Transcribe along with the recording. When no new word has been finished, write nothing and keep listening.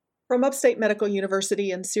From Upstate Medical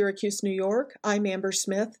University in Syracuse, New York, I'm Amber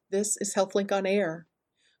Smith. This is HealthLink on Air.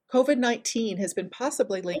 COVID-19 has been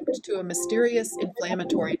possibly linked to a mysterious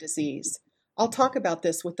inflammatory disease. I'll talk about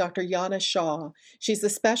this with Dr. Yana Shaw. She's a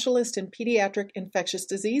specialist in pediatric infectious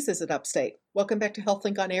diseases at Upstate. Welcome back to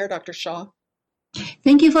HealthLink on Air, Dr. Shaw.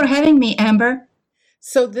 Thank you for having me, Amber.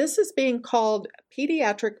 So this is being called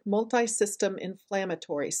pediatric multisystem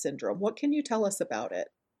inflammatory syndrome. What can you tell us about it?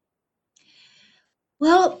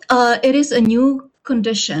 Well, it is a new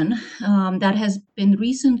condition that has been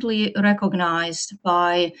recently recognized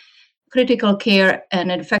by critical care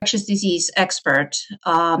and infectious disease expert,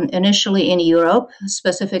 initially in Europe,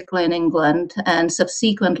 specifically in England, and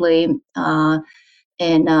subsequently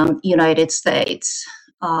in United States.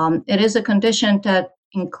 It is a condition that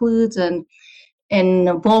includes an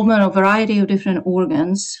involvement of a variety of different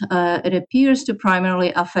organs. It appears to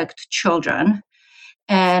primarily affect children.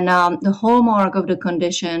 And the hallmark of the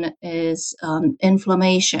condition is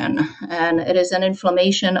inflammation. And it is an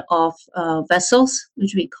inflammation of vessels,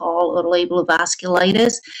 which we call or label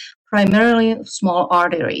vasculitis, primarily small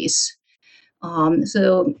arteries.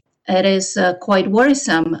 So it is quite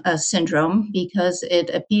worrisome syndrome because it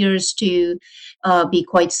appears to be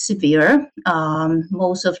quite severe.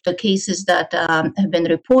 Most of the cases that have been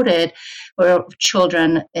reported were of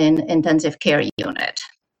children in intensive care unit.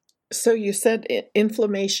 So you said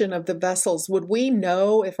inflammation of the vessels. Would we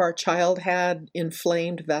know if our child had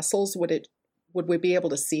inflamed vessels? Would we be able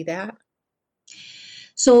to see that?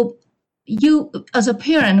 So you, as a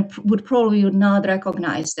parent, would probably not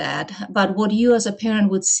recognize that. But what you, as a parent,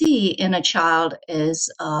 would see in a child is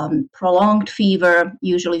prolonged fever,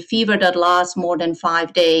 usually fever that lasts more than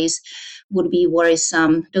 5 days, would be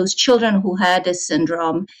worrisome. Those children who had this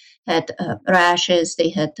syndrome had rashes, they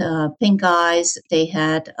had pink eyes, they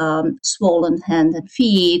had swollen hands and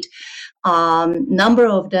feet. Number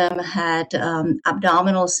of them had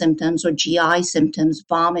abdominal symptoms or GI symptoms,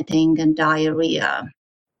 vomiting and diarrhea.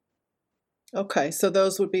 Okay, so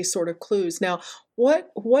those would be sort of clues. Now,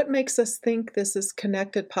 what makes us think this is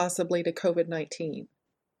connected possibly to COVID-19?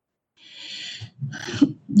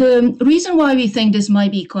 The reason why we think this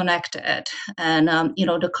might be connected, and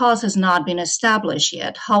the cause has not been established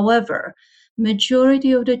yet. However,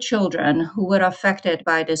 majority of the children who were affected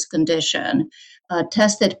by this condition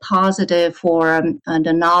tested positive for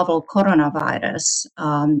the novel coronavirus,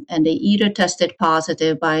 and they either tested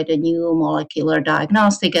positive by the new molecular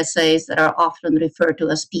diagnostic assays that are often referred to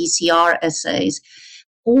as PCR assays,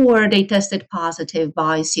 or they tested positive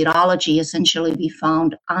by serology. Essentially, we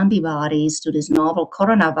found antibodies to this novel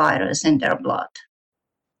coronavirus in their blood.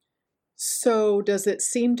 So does it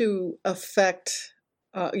seem to affect,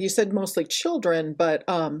 you said mostly children, but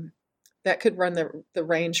that could run the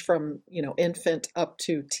range from, infant up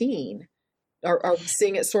to teen. Are we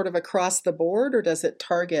seeing it sort of across the board, or does it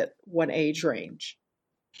target one age range?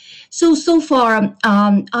 So far,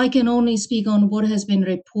 I can only speak on what has been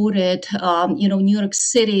reported. New York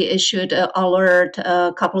City issued an alert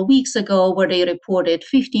a couple of weeks ago where they reported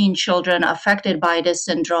 15 children affected by this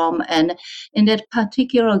syndrome. And in that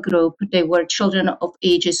particular group, they were children of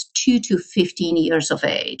ages 2 to 15 years of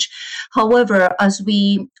age. However, as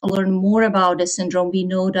we learn more about this syndrome, we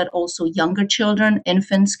know that also younger children,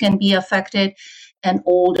 infants, can be affected, and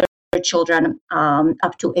older children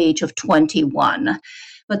up to age of 21.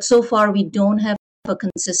 But so far, we don't have a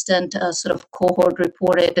consistent sort of cohort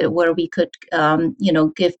reported where we could,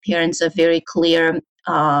 give parents a very clear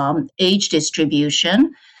age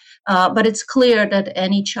distribution. But it's clear that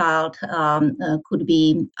any child could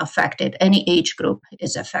be affected. Any age group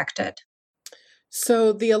is affected.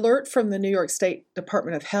 So the alert from the New York State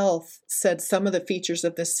Department of Health said some of the features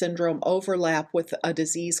of this syndrome overlap with a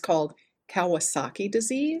disease called Kawasaki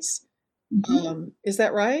disease. Mm-hmm. Is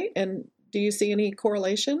that right? And do you see any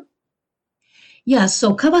correlation? Yes,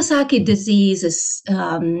 so Kawasaki disease is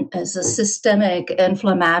a systemic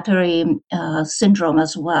inflammatory syndrome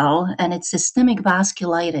as well, and it's systemic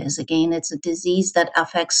vasculitis. Again, it's a disease that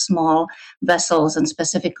affects small vessels and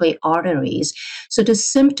specifically arteries. So the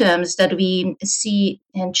symptoms that we see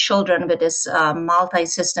in children with this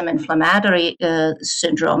multi-system inflammatory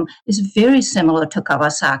syndrome is very similar to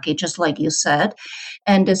Kawasaki, just like you said.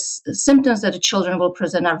 And the symptoms that the children will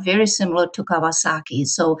present are very similar to Kawasaki.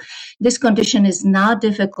 So this condition is not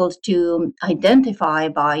difficult to identify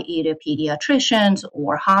by either pediatricians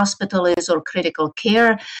or hospitalists or critical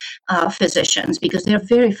care physicians because they're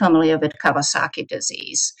very familiar with Kawasaki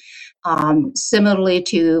disease. Similarly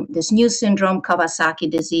to this new syndrome, Kawasaki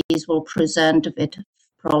disease will present with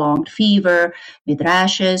prolonged fever, with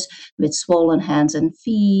rashes, with swollen hands and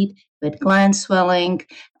feet, with gland swelling,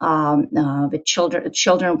 with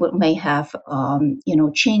children may have,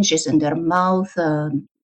 changes in their mouth,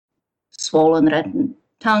 swollen red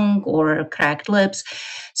tongue or cracked lips.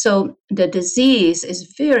 So the disease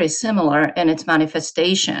is very similar in its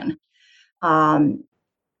manifestation.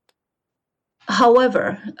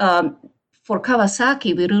 However, for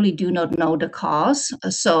Kawasaki, we really do not know the cause.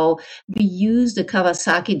 So we use the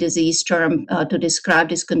Kawasaki disease term to describe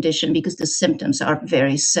this condition because the symptoms are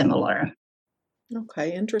very similar.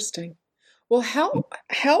 Okay, interesting. Well,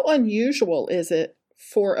 how unusual is it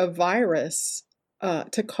for a virus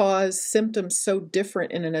to cause symptoms so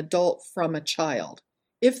different in an adult from a child?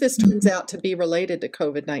 If this turns out to be related to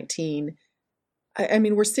COVID-19, I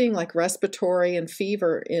mean, we're seeing like respiratory and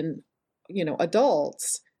fever in,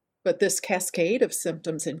 adults, but this cascade of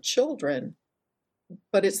symptoms in children,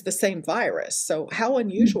 but it's the same virus. So how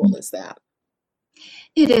unusual is that?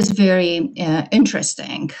 It is very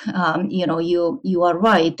interesting. You are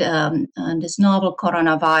right. This novel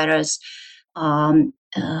coronavirus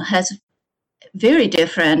has very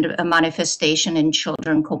different manifestation in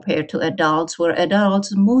children compared to adults, where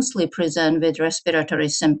adults mostly present with respiratory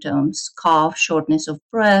symptoms, cough, shortness of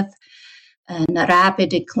breath, and a rapid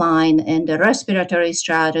decline in the respiratory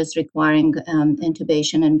status requiring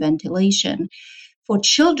intubation and ventilation. For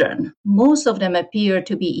children, most of them appear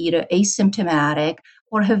to be either asymptomatic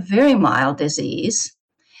or have very mild disease.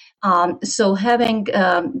 So having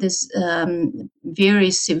this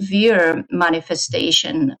very severe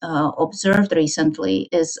manifestation observed recently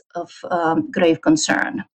is of grave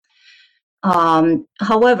concern.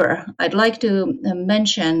 However, I'd like to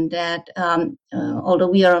mention that although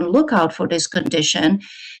we are on lookout for this condition,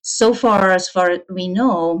 so far as far as we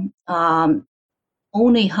know,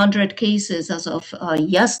 only 100 cases as of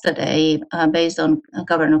yesterday, based on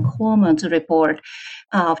Governor Cuomo's report,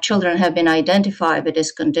 of children have been identified with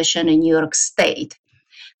this condition in New York State.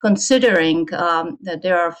 Considering that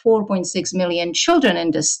there are 4.6 million children in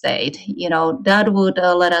the state, that would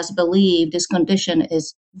let us believe this condition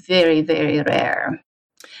is very, very rare.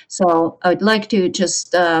 So I'd like to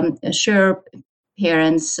just assure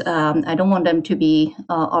parents, I don't want them to be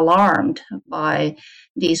alarmed by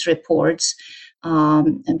these reports,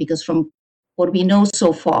 because from what we know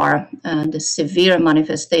so far, the severe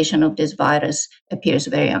manifestation of this virus appears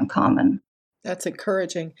very uncommon. That's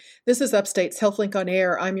encouraging. This is Upstate's HealthLink on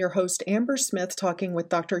Air. I'm your host, Amber Smith, talking with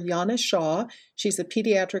Dr. Yana Shaw. She's a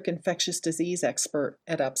pediatric infectious disease expert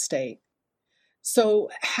at Upstate.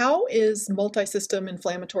 So, how is multisystem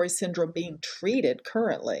inflammatory syndrome being treated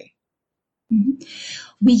currently? Mm-hmm.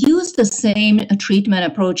 We use the same treatment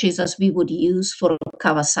approaches as we would use for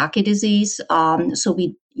Kawasaki disease. So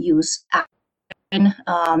we use aspirin,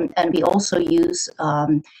 and we also use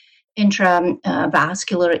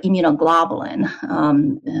intravascular immunoglobulin.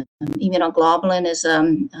 Immunoglobulin is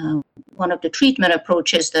one of the treatment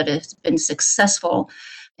approaches that has been successful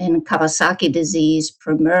in Kawasaki disease,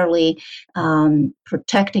 primarily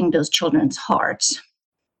protecting those children's hearts.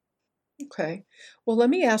 Okay. Well, let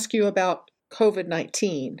me ask you about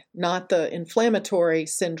COVID-19, not the inflammatory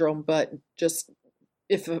syndrome, but just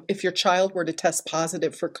if your child were to test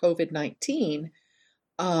positive for COVID-19,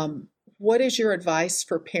 what is your advice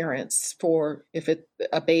for parents for if it's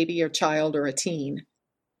a baby or child or a teen?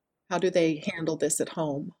 How do they handle this at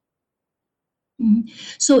home?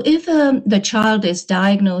 So if the child is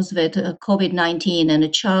diagnosed with COVID-19 and the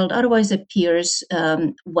child otherwise appears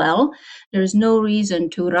well, there's no reason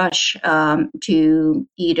to rush to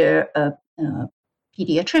either a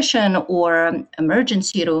pediatrician or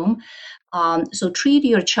emergency room. So treat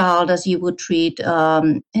your child as you would treat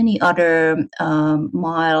any other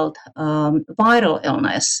mild viral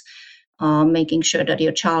illness, making sure that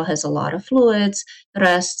your child has a lot of fluids,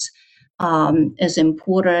 rests, is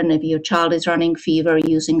important. If your child is running fever,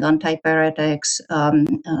 using antipyretics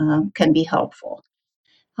can be helpful.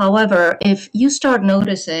 However, if you start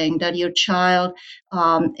noticing that your child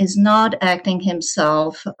is not acting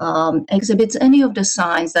himself, exhibits any of the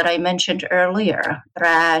signs that I mentioned earlier,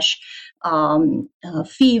 rash,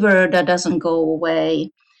 fever that doesn't go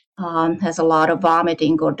away, has a lot of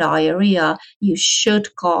vomiting or diarrhea, you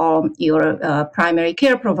should call your primary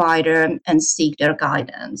care provider and seek their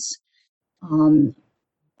guidance.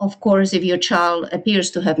 Of course, if your child appears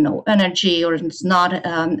to have no energy or is not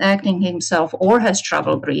acting himself or has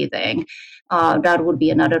trouble breathing, that would be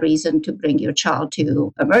another reason to bring your child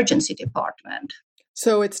to emergency department.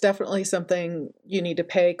 So it's definitely something you need to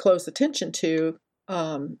pay close attention to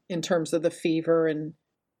in terms of the fever and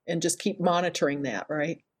just keep monitoring that,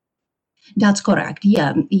 right? That's correct.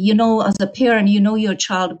 Yeah. As a parent, you know your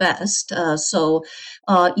child best.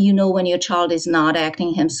 When your child is not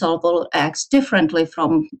acting himself or acts differently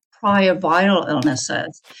from prior viral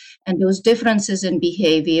illnesses. And those differences in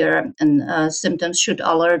behavior and symptoms should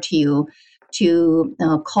alert you to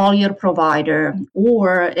call your provider,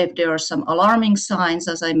 or if there are some alarming signs,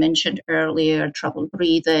 as I mentioned earlier, trouble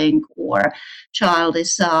breathing, or child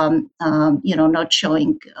is, not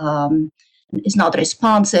showing is not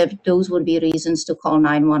responsive, those would be reasons to call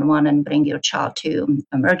 911 and bring your child to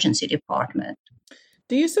emergency department.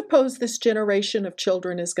 Do you suppose this generation of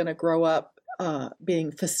children is going to grow up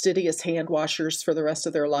being fastidious hand washers for the rest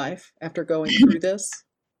of their life after going through this?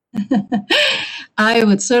 I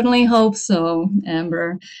would certainly hope so,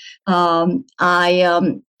 Amber. I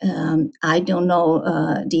don't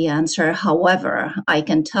know the answer. However, I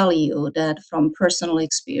can tell you that from personal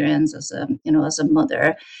experience as a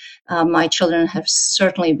mother, my children have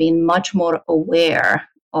certainly been much more aware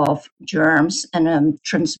of germs and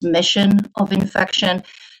transmission of infection,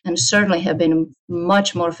 and certainly have been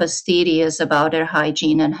much more fastidious about their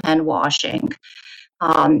hygiene and hand washing.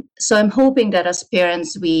 So I'm hoping that as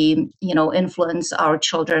parents, we, influence our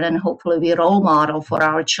children, and hopefully we role model for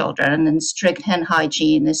our children. And strict hand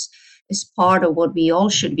hygiene is part of what we all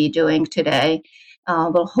should be doing today.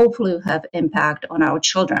 Will hopefully have impact on our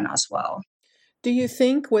children as well. Do you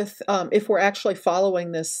think if we're actually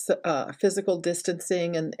following this physical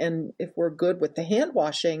distancing and if we're good with the hand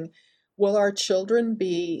washing, will our children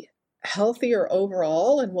be healthier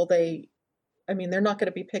overall? And they're not going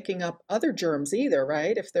to be picking up other germs either,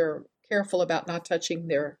 right? If they're careful about not touching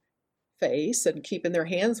their face and keeping their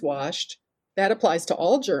hands washed, that applies to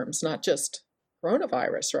all germs, not just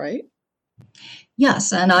coronavirus, right?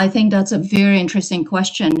 Yes, and I think that's a very interesting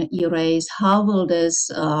question you raise. How will this,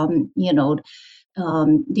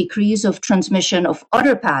 decrease of transmission of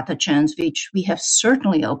other pathogens, which we have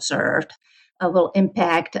certainly observed, will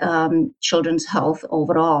impact children's health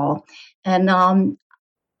overall? And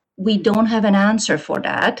we don't have an answer for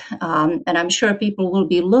that, and I'm sure people will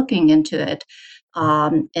be looking into it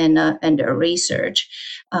in their research.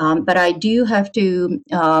 But I do have to,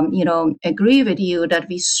 agree with you that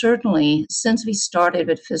we certainly, since we started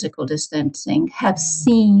with physical distancing, have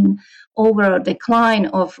seen over a decline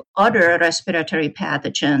of other respiratory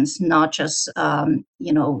pathogens, not just,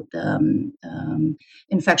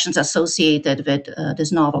 infections associated with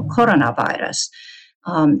this novel coronavirus.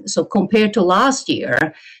 So compared to last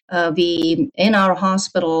year, in our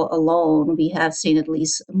hospital alone, we have seen at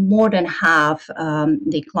least more than half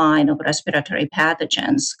decline of respiratory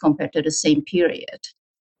pathogens compared to the same period.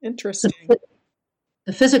 Interesting. So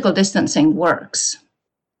the physical distancing works.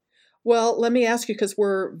 Well, let me ask you, because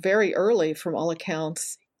we're very early from all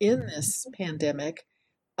accounts in this pandemic.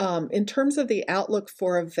 In terms of the outlook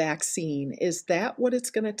for a vaccine, is that what it's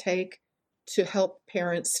going to take to help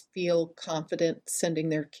parents feel confident sending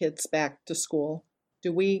their kids back to school?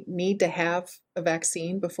 Do we need to have a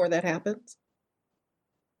vaccine before that happens?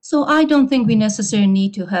 So I don't think we necessarily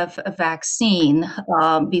need to have a vaccine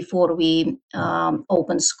before we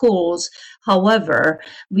open schools. However,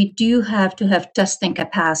 we do have to have testing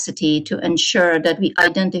capacity to ensure that we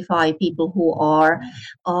identify people who are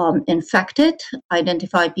infected,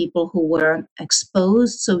 identify people who were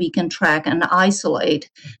exposed, so we can track and isolate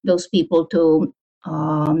those people to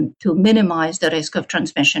minimize the risk of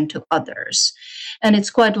transmission to others. And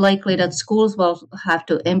it's quite likely that schools will have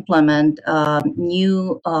to implement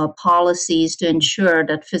new policies to ensure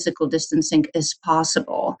that physical distancing is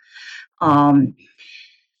possible.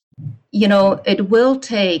 It will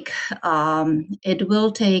take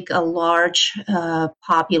a large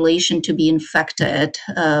population to be infected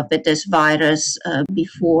with this virus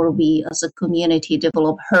before we, as a community,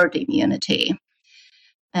 develop herd immunity.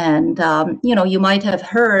 And, you might have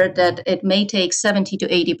heard that it may take 70 to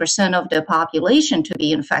 80% of the population to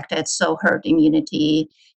be infected, so herd immunity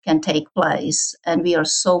can take place. And we are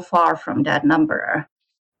so far from that number.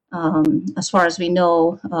 As far as we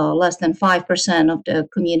know, less than 5% of the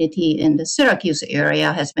community in the Syracuse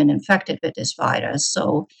area has been infected with this virus.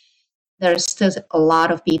 So there's still a lot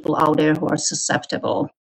of people out there who are susceptible.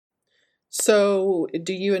 So,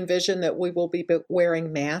 do you envision that we will be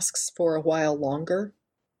wearing masks for a while longer?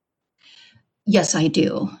 Yes, I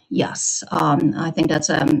do. Yes, I think that's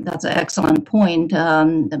an excellent point.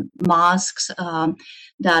 The masks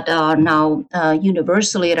that are now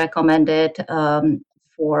universally recommended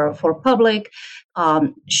for public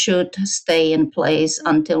should stay in place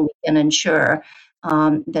until we can ensure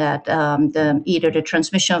that either the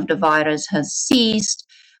transmission of the virus has ceased,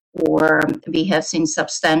 or we have seen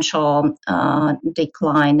substantial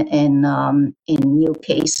decline in new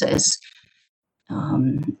cases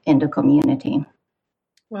in the community.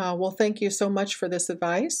 Wow. Well, thank you so much for this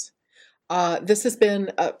advice. This has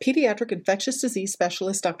been pediatric infectious disease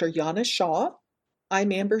specialist Dr. Yana Shaw.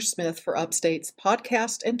 I'm Amber Smith for Upstate's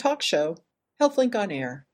podcast and talk show, HealthLink on Air.